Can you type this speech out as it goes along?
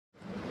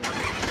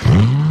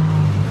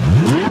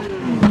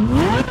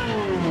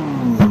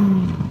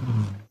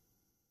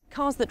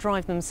Cars that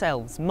drive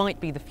themselves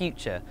might be the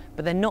future,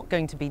 but they're not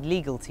going to be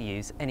legal to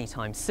use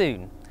anytime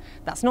soon.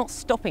 That's not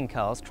stopping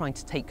cars trying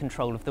to take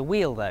control of the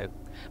wheel though.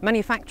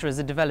 Manufacturers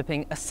are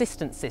developing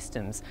assistance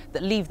systems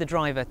that leave the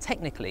driver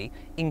technically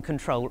in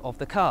control of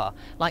the car,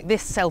 like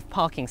this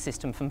self-parking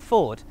system from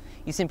Ford.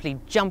 You simply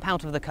jump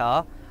out of the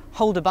car,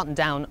 hold a button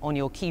down on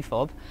your key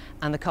fob,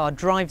 and the car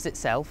drives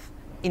itself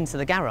into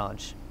the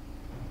garage.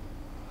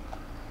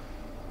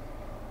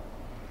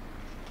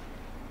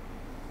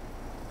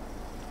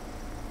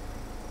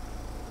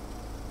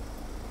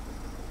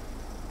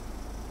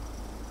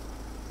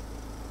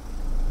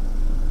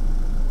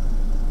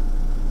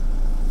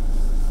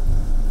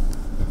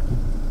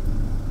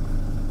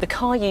 The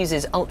car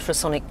uses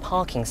ultrasonic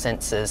parking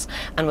sensors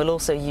and will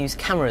also use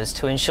cameras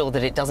to ensure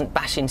that it doesn't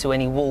bash into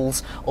any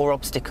walls or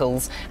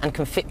obstacles and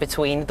can fit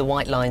between the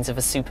white lines of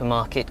a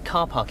supermarket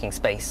car parking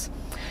space.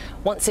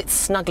 Once it's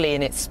snugly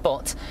in its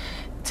spot,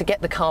 to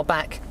get the car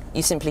back,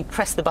 you simply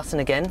press the button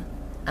again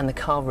and the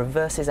car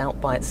reverses out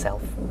by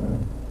itself.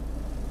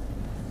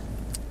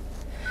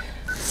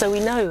 So we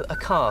know a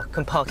car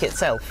can park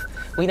itself.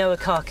 We know a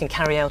car can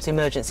carry out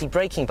emergency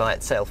braking by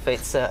itself.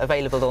 It's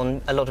available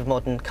on a lot of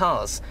modern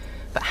cars.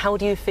 But how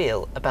do you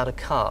feel about a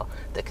car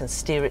that can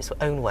steer its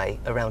own way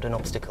around an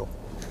obstacle?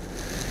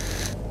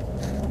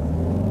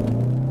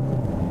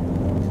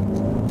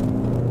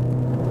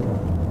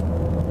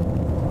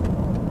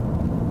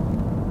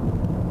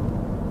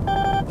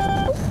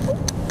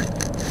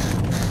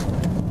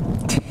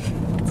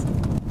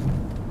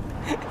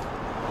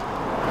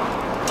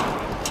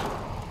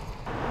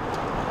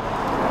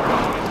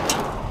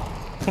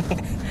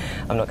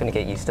 I'm not going to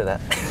get used to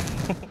that.